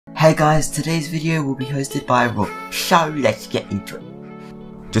Hey guys, today's video will be hosted by Rob, so let's get into it.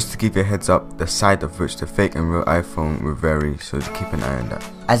 Just to give you a heads up, the side of which the fake and real iPhone will vary, so keep an eye on that.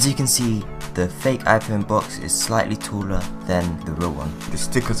 As you can see, the fake iPhone box is slightly taller than the real one. The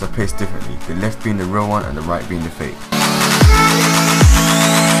stickers are placed differently, the left being the real one and the right being the fake.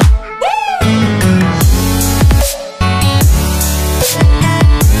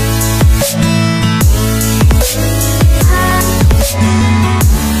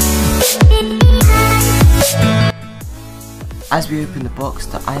 As we open the box,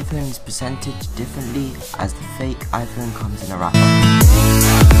 the iPhone is presented differently as the fake iPhone comes in a wrapper.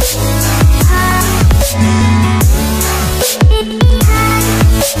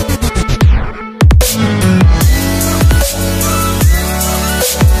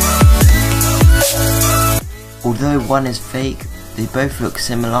 Although one is fake, they both look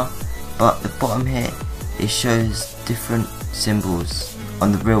similar, but the bottom here, it shows different symbols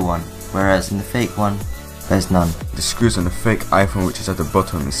on the real one, whereas in the fake one, there's none. The screws on the fake iPhone, which is at the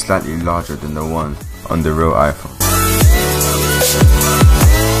bottom, is slightly larger than the one on the real iPhone.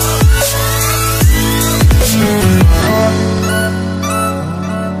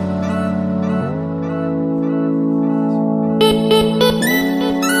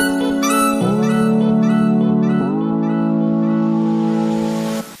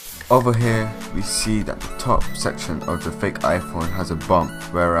 Over here, we see that the top section of the fake iPhone has a bump,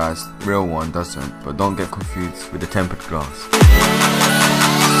 whereas the real one doesn't, but don't get confused with the tempered glass.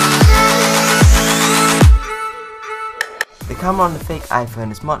 The camera on the fake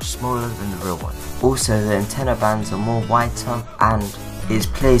iPhone is much smaller than the real one. Also, the antenna bands are more whiter and is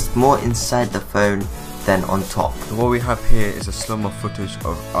placed more inside the phone than on top. So what we have here is a slow-mo footage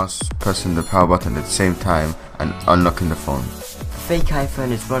of us pressing the power button at the same time and unlocking the phone. The fake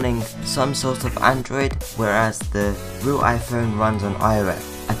iPhone is running some sort of Android, whereas the real iPhone runs on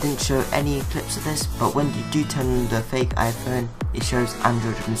iOS. I didn't show any clips of this, but when you do turn on the fake iPhone, it shows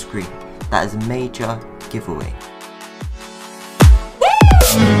Android on the screen. That is a major giveaway.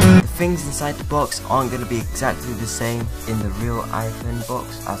 The things inside the box aren't going to be exactly the same in the real iPhone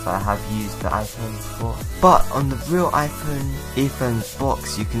box, as I have used the iPhone before. But on the real iPhone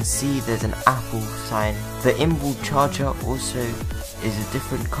box, you can see there's an Apple sign. The inbuilt charger also is a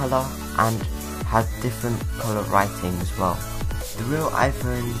different colour and has different colour writing as well. The real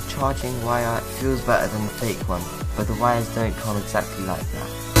iPhone charging wire feels better than the fake one, but the wires don't come exactly like that.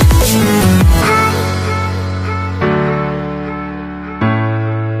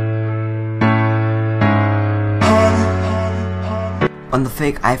 On the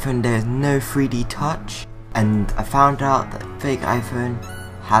fake iPhone there is no 3D touch, and I found out that the fake iPhone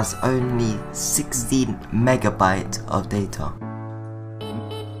has only 16 megabytes of data.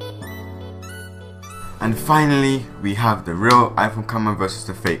 And finally, we have the real iPhone camera versus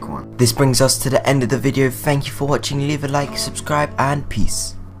the fake one. This brings us to the end of the video. Thank you for watching, leave a like, subscribe and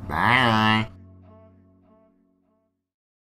peace. Bye.